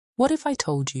What if I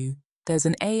told you there's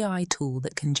an AI tool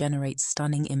that can generate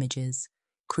stunning images,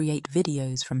 create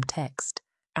videos from text,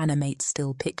 animate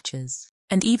still pictures,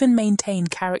 and even maintain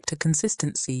character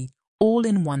consistency all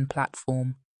in one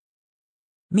platform?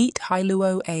 Meet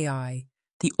Hailuo AI,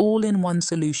 the all-in-one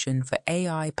solution for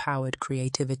AI-powered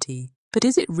creativity. But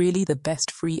is it really the best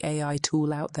free AI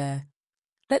tool out there?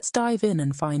 Let's dive in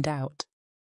and find out.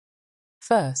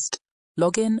 First,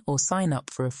 log in or sign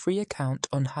up for a free account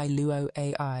on Hailuo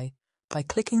AI by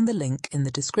clicking the link in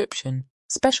the description.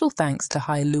 Special thanks to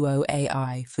Hailuo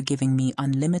AI for giving me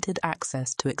unlimited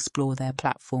access to explore their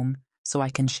platform so I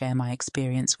can share my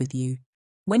experience with you.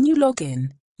 When you log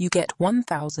in, you get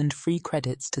 1,000 free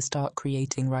credits to start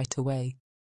creating right away.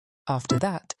 After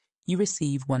that, you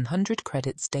receive 100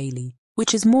 credits daily,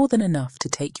 which is more than enough to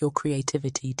take your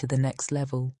creativity to the next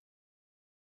level.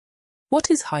 What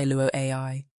is Hailuo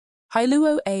AI?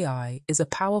 Hailuo AI is a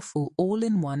powerful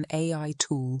all-in-one AI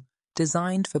tool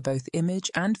designed for both image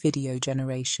and video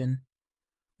generation.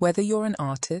 Whether you're an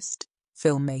artist,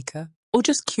 filmmaker, or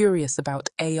just curious about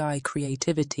AI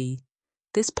creativity,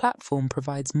 this platform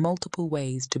provides multiple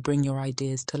ways to bring your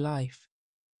ideas to life.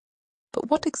 But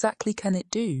what exactly can it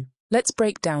do? Let's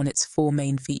break down its 4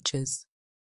 main features.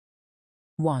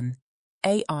 1.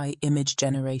 AI image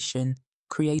generation,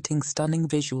 creating stunning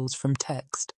visuals from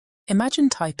text. Imagine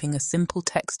typing a simple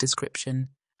text description,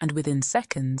 and within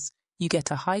seconds, you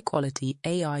get a high-quality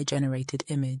AI-generated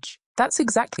image. That's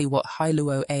exactly what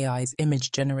Hailuo AI's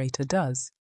image generator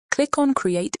does. Click on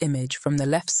Create Image from the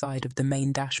left side of the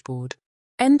main dashboard.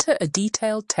 Enter a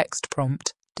detailed text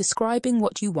prompt describing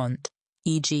what you want,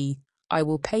 e.g., I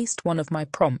will paste one of my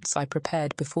prompts I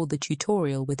prepared before the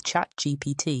tutorial with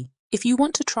ChatGPT. If you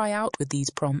want to try out with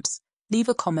these prompts, leave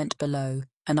a comment below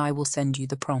and I will send you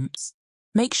the prompts.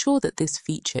 Make sure that this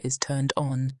feature is turned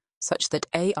on such that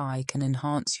AI can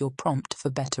enhance your prompt for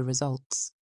better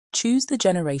results. Choose the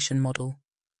generation model.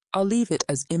 I'll leave it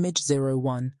as Image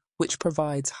 01, which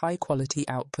provides high-quality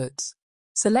outputs.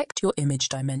 Select your image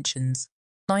dimensions.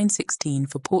 9:16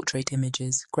 for portrait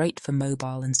images, great for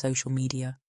mobile and social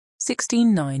media.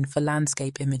 16:9 for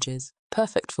landscape images,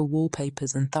 perfect for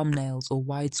wallpapers and thumbnails or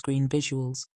widescreen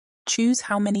visuals. Choose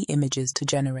how many images to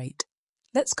generate.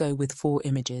 Let's go with 4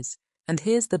 images, and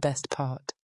here's the best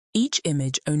part. Each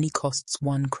image only costs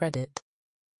 1 credit.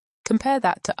 Compare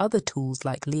that to other tools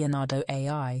like Leonardo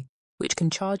AI, which can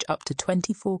charge up to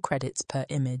 24 credits per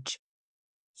image.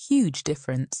 Huge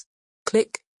difference.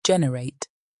 Click Generate,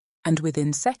 and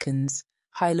within seconds,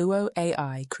 Hailuo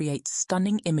AI creates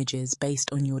stunning images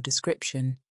based on your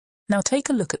description. Now take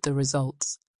a look at the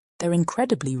results. They're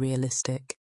incredibly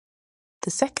realistic.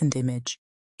 The second image,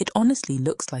 it honestly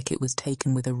looks like it was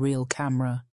taken with a real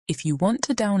camera. If you want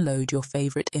to download your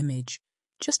favorite image,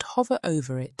 just hover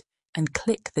over it and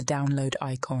click the download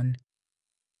icon.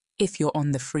 If you're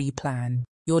on the free plan,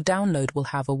 your download will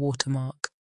have a watermark.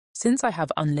 Since I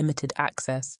have unlimited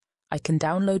access, I can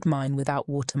download mine without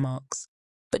watermarks.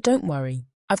 But don't worry,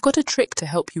 I've got a trick to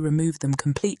help you remove them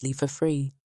completely for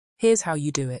free. Here's how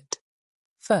you do it.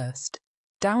 First,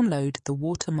 download the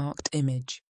watermarked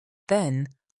image. Then,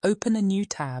 open a new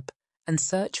tab and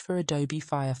search for Adobe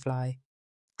Firefly.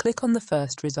 Click on the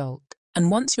first result, and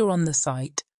once you're on the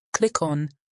site, click on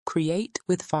Create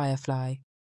with Firefly.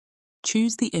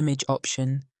 Choose the image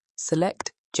option,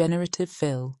 select Generative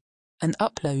Fill, and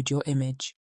upload your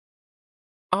image.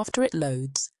 After it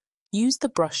loads, use the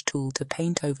brush tool to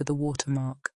paint over the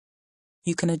watermark.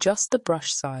 You can adjust the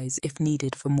brush size if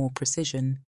needed for more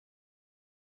precision.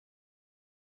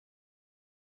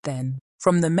 Then,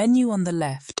 from the menu on the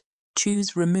left,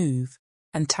 choose Remove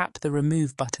and tap the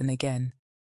Remove button again.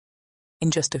 In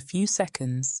just a few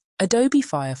seconds, Adobe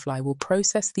Firefly will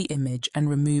process the image and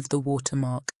remove the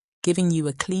watermark, giving you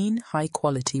a clean,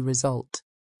 high-quality result.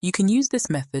 You can use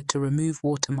this method to remove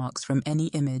watermarks from any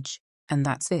image, and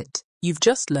that's it. You've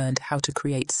just learned how to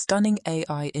create stunning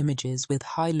AI images with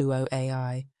Hailuo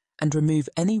AI and remove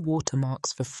any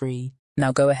watermarks for free.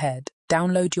 Now go ahead,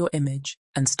 download your image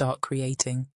and start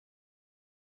creating.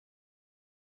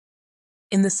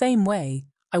 In the same way,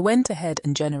 I went ahead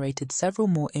and generated several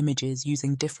more images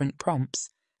using different prompts,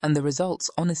 and the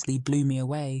results honestly blew me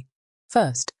away.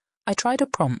 First, I tried a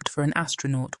prompt for an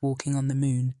astronaut walking on the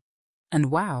moon.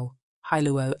 And wow,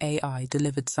 Hailuo AI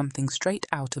delivered something straight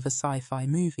out of a sci-fi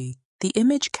movie. The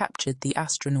image captured the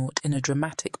astronaut in a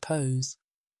dramatic pose.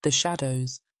 The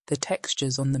shadows, the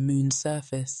textures on the moon's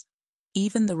surface,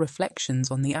 even the reflections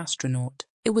on the astronaut.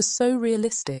 It was so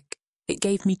realistic, it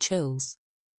gave me chills.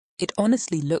 It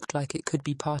honestly looked like it could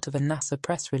be part of a NASA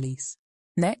press release.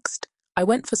 Next, I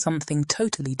went for something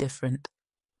totally different.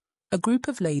 A group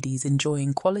of ladies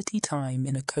enjoying quality time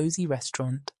in a cozy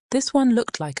restaurant. This one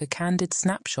looked like a candid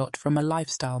snapshot from a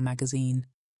lifestyle magazine.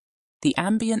 The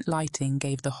ambient lighting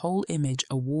gave the whole image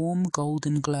a warm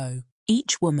golden glow.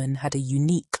 Each woman had a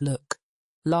unique look.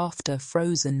 Laughter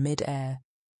frozen mid-air,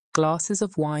 glasses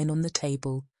of wine on the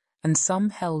table, and some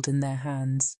held in their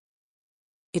hands.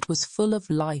 It was full of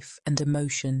life and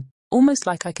emotion, almost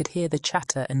like I could hear the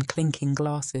chatter and clinking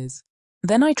glasses.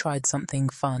 Then I tried something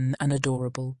fun and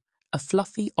adorable, a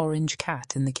fluffy orange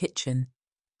cat in the kitchen.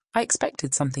 I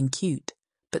expected something cute,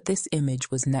 but this image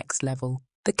was next level.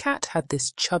 The cat had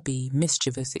this chubby,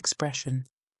 mischievous expression.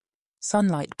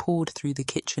 Sunlight poured through the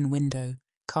kitchen window,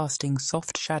 casting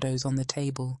soft shadows on the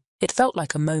table. It felt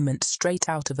like a moment straight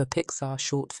out of a Pixar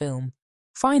short film.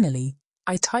 Finally,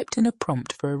 I typed in a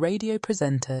prompt for a radio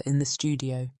presenter in the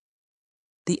studio.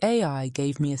 The AI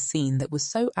gave me a scene that was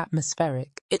so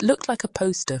atmospheric, it looked like a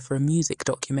poster for a music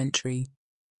documentary.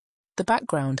 The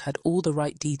background had all the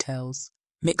right details: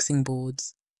 mixing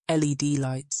boards, LED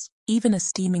lights, even a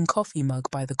steaming coffee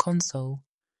mug by the console.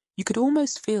 You could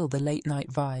almost feel the late-night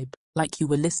vibe, like you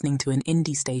were listening to an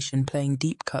indie station playing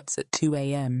deep cuts at 2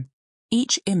 a.m.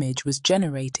 Each image was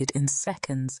generated in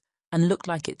seconds and looked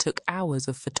like it took hours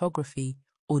of photography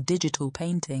or digital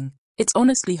painting. It's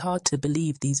honestly hard to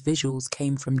believe these visuals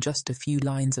came from just a few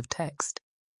lines of text.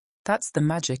 That's the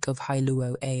magic of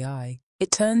Hailuo AI. It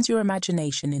turns your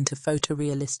imagination into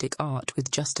photorealistic art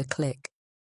with just a click.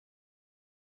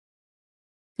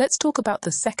 Let's talk about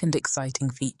the second exciting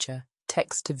feature,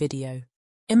 text to video.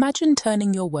 Imagine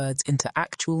turning your words into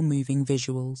actual moving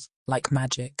visuals, like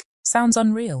magic. Sounds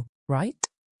unreal, right?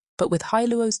 But with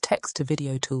Hailuo's text to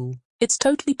video tool, it's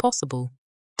totally possible.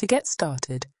 To get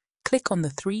started, click on the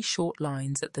 3 short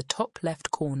lines at the top left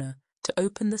corner to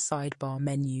open the sidebar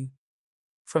menu.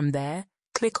 From there,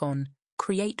 click on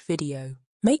Create Video.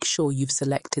 Make sure you've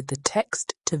selected the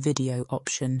text to video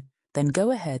option, then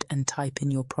go ahead and type in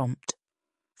your prompt.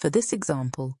 For this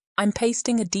example, I'm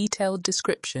pasting a detailed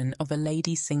description of a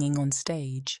lady singing on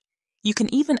stage. You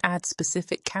can even add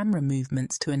specific camera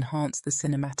movements to enhance the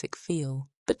cinematic feel.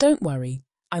 But don't worry,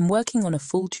 I'm working on a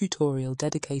full tutorial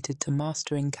dedicated to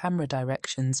mastering camera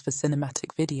directions for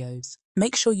cinematic videos.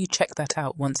 Make sure you check that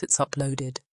out once it's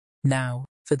uploaded. Now,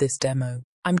 for this demo,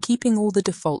 I'm keeping all the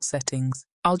default settings.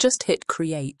 I'll just hit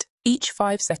Create. Each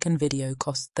 5-second video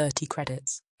costs 30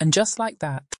 credits. And just like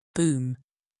that, boom,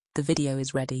 the video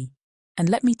is ready. And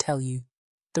let me tell you,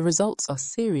 the results are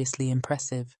seriously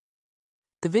impressive.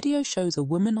 The video shows a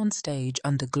woman on stage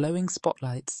under glowing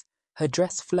spotlights, her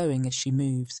dress flowing as she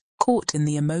moves, caught in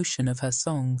the emotion of her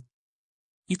song.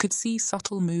 You could see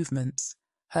subtle movements,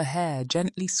 her hair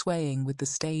gently swaying with the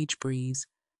stage breeze,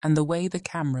 and the way the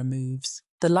camera moves.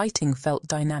 The lighting felt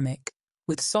dynamic,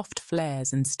 with soft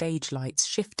flares and stage lights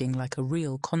shifting like a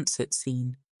real concert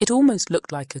scene. It almost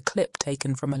looked like a clip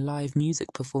taken from a live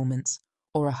music performance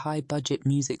or a high-budget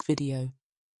music video.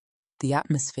 The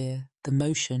atmosphere, the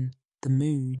motion, the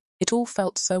mood, it all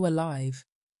felt so alive,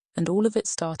 and all of it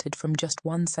started from just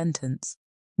one sentence.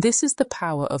 This is the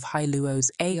power of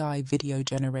Hailuo's AI video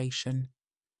generation.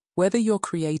 Whether you're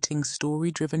creating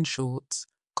story-driven shorts,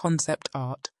 concept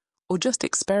art, or just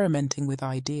experimenting with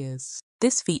ideas,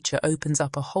 this feature opens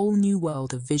up a whole new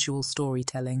world of visual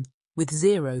storytelling with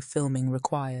zero filming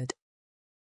required.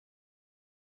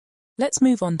 Let's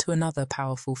move on to another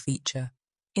powerful feature,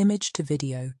 image to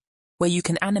video, where you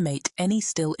can animate any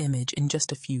still image in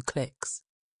just a few clicks.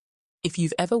 If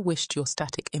you've ever wished your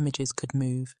static images could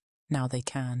move, now they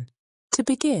can. To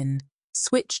begin,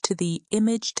 switch to the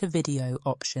Image to Video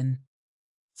option.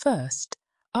 First,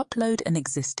 upload an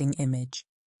existing image.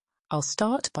 I'll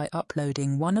start by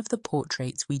uploading one of the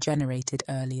portraits we generated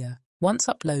earlier. Once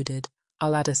uploaded,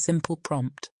 I'll add a simple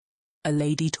prompt, a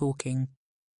lady talking.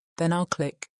 Then I'll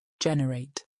click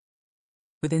Generate.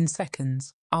 Within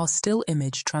seconds, our still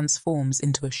image transforms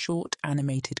into a short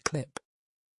animated clip.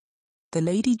 The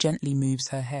lady gently moves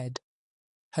her head.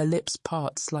 Her lips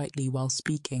part slightly while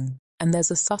speaking, and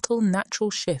there's a subtle, natural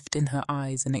shift in her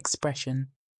eyes and expression.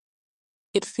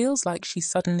 It feels like she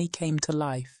suddenly came to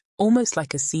life, almost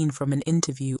like a scene from an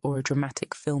interview or a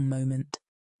dramatic film moment.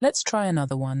 Let's try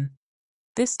another one.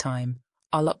 This time,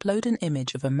 I'll upload an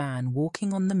image of a man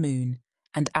walking on the moon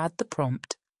and add the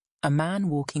prompt, a man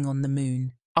walking on the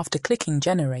moon. After clicking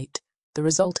Generate, the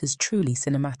result is truly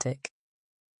cinematic.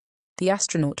 The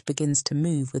astronaut begins to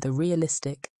move with a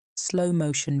realistic,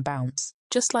 slow-motion bounce,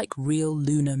 just like real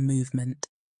lunar movement.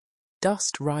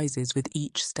 Dust rises with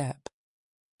each step.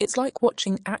 It's like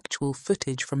watching actual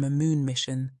footage from a moon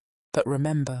mission. But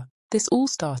remember, this all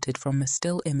started from a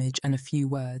still image and a few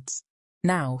words.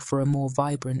 Now for a more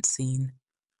vibrant scene.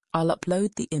 I'll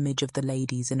upload the image of the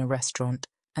ladies in a restaurant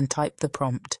and type the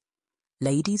prompt,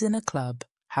 "Ladies in a club,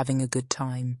 having a good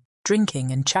time,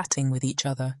 drinking and chatting with each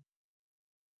other."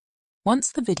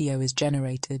 Once the video is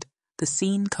generated, the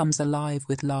scene comes alive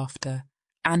with laughter,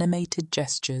 animated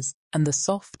gestures, and the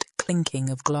soft clinking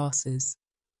of glasses.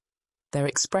 Their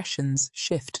expressions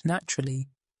shift naturally,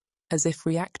 as if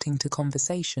reacting to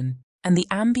conversation, and the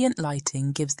ambient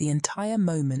lighting gives the entire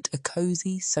moment a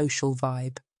cozy social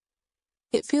vibe.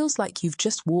 It feels like you've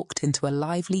just walked into a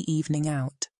lively evening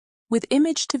out. With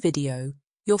image to video,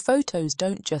 your photos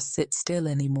don't just sit still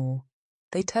anymore.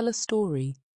 They tell a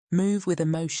story, move with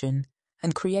emotion,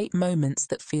 and create moments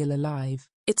that feel alive.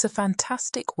 It's a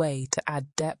fantastic way to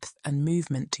add depth and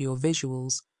movement to your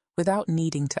visuals without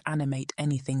needing to animate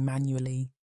anything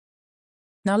manually.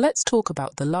 Now let's talk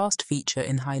about the last feature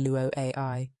in Hailuo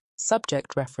AI,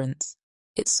 subject reference.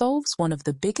 It solves one of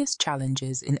the biggest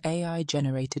challenges in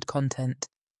AI-generated content: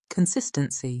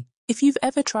 consistency. If you've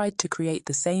ever tried to create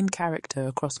the same character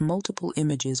across multiple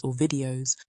images or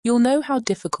videos, you'll know how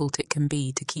difficult it can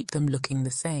be to keep them looking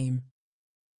the same.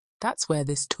 That's where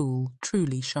this tool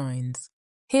truly shines.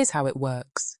 Here's how it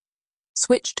works.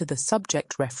 Switch to the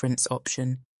subject reference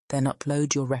option, then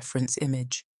upload your reference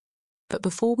image. But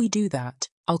before we do that,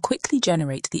 I'll quickly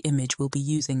generate the image we'll be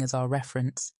using as our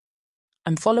reference.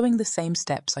 I'm following the same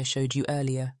steps I showed you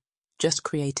earlier, just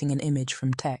creating an image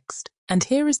from text. And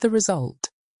here is the result: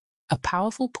 a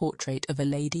powerful portrait of a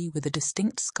lady with a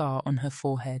distinct scar on her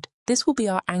forehead. This will be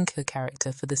our anchor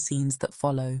character for the scenes that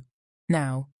follow.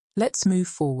 Now, let's move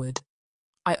forward.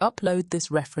 I upload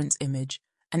this reference image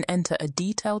and enter a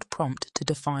detailed prompt to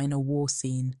define a war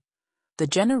scene. The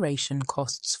generation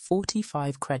costs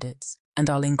 45 credits, and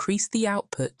I'll increase the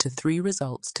output to 3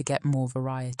 results to get more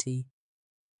variety.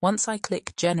 Once I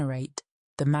click Generate,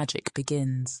 the magic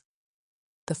begins.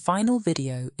 The final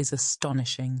video is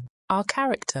astonishing. Our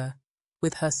character,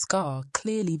 with her scar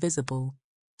clearly visible,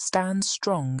 stands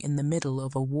strong in the middle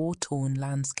of a war-torn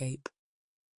landscape.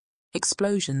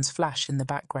 Explosions flash in the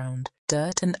background,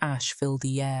 dirt and ash fill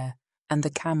the air, and the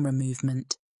camera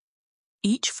movement.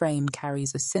 Each frame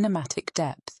carries a cinematic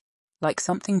depth, like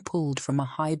something pulled from a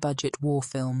high-budget war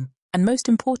film. And most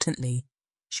importantly,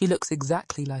 she looks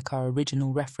exactly like our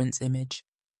original reference image.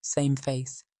 Same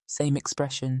face, same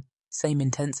expression, same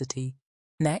intensity.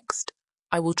 Next,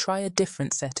 I will try a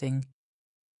different setting.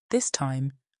 This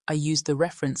time, I use the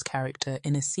reference character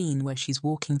in a scene where she's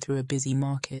walking through a busy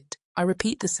market. I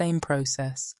repeat the same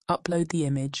process, upload the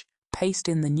image, paste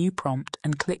in the new prompt,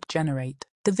 and click Generate.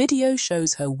 The video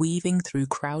shows her weaving through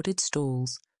crowded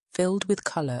stalls, filled with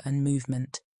color and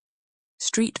movement.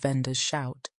 Street vendors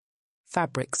shout,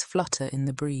 fabrics flutter in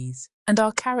the breeze, and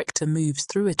our character moves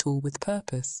through it all with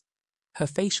purpose. Her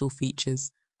facial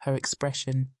features, her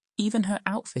expression, even her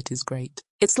outfit is great.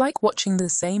 It's like watching the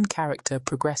same character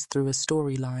progress through a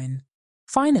storyline.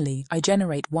 Finally, I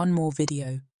generate one more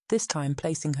video, this time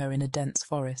placing her in a dense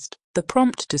forest. The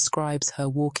prompt describes her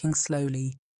walking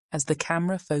slowly as the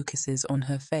camera focuses on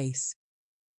her face.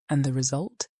 And the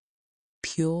result?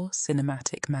 Pure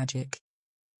cinematic magic.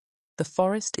 The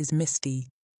forest is misty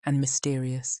and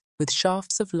mysterious, with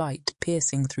shafts of light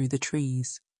piercing through the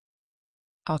trees.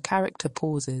 Our character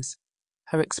pauses,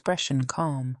 her expression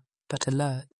calm but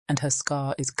alert, and her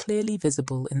scar is clearly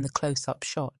visible in the close-up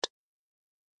shot.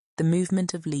 The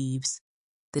movement of leaves,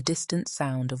 the distant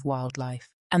sound of wildlife,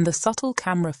 and the subtle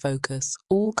camera focus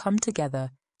all come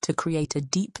together to create a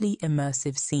deeply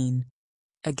immersive scene,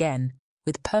 again,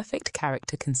 with perfect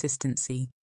character consistency.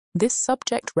 This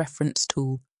subject reference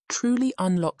tool truly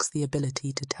unlocks the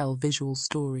ability to tell visual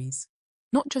stories,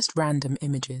 not just random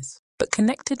images, but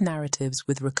connected narratives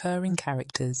with recurring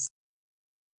characters.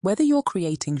 Whether you're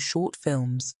creating short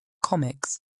films,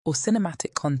 comics, or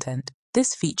cinematic content,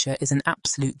 this feature is an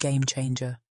absolute game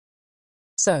changer.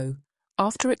 So,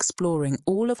 after exploring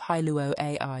all of Hailuo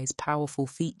AI's powerful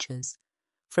features,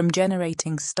 from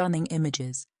generating stunning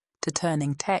images to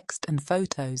turning text and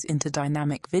photos into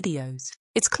dynamic videos,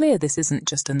 it's clear this isn't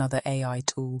just another AI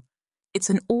tool. It's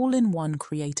an all-in-one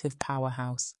creative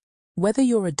powerhouse. Whether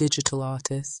you're a digital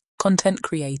artist, content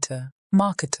creator,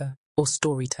 marketer, or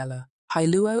storyteller,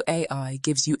 Hailuo AI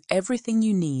gives you everything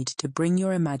you need to bring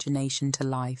your imagination to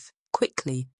life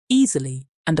quickly, easily,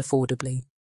 and affordably.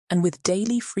 And with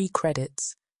daily free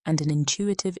credits and an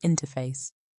intuitive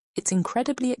interface, it's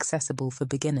incredibly accessible for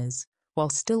beginners while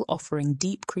still offering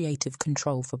deep creative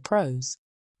control for pros.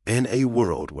 In a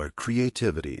world where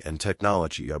creativity and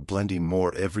technology are blending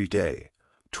more every day,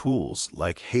 tools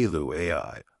like Hailuo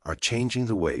AI are changing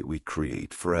the way we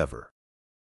create forever.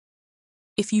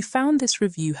 If you found this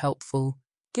review helpful,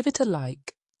 give it a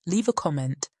like, leave a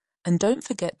comment, And don't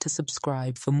forget to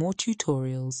subscribe for more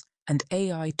tutorials and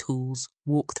AI tools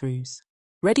walkthroughs.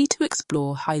 Ready to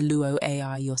explore Hailuo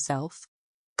AI yourself?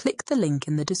 Click the link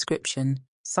in the description,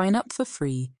 sign up for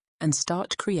free, and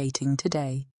start creating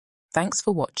today. Thanks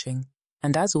for watching,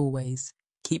 and as always,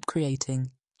 keep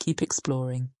creating, keep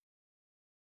exploring.